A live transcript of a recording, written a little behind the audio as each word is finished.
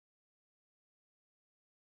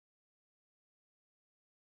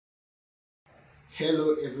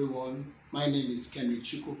Hello everyone, my name is Kenry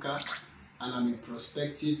Chukwuka and I'm a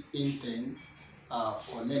prospective intern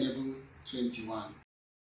for Learnable21.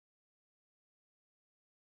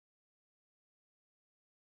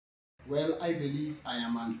 Well, I believe I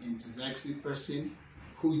am an enthusiastic person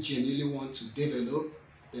who genuinely wants to develop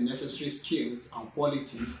the necessary skills and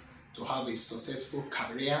qualities to have a successful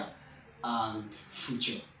career and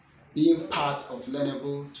future. Being part of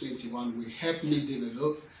Learnable21 will help me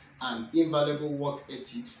develop an invaluable work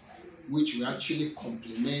ethics which will actually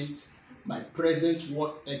complement my present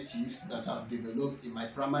work ethics that I've developed in my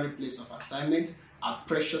primary place of assignment at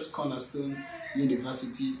Precious Cornerstone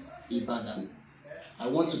University, Ibadan. I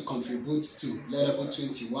want to contribute to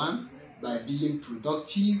Learnable21 by being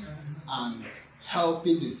productive and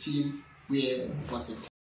helping the team where possible.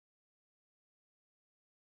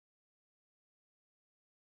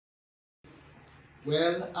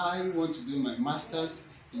 Well, I want to do my master's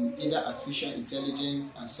in either artificial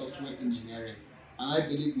intelligence and software engineering, and I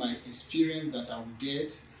believe my experience that I will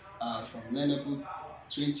get from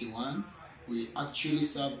Learnable21 will actually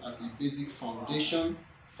serve as a basic foundation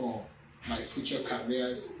for my future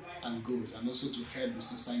careers and goals, and also to help the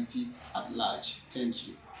society at large. Thank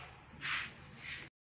you.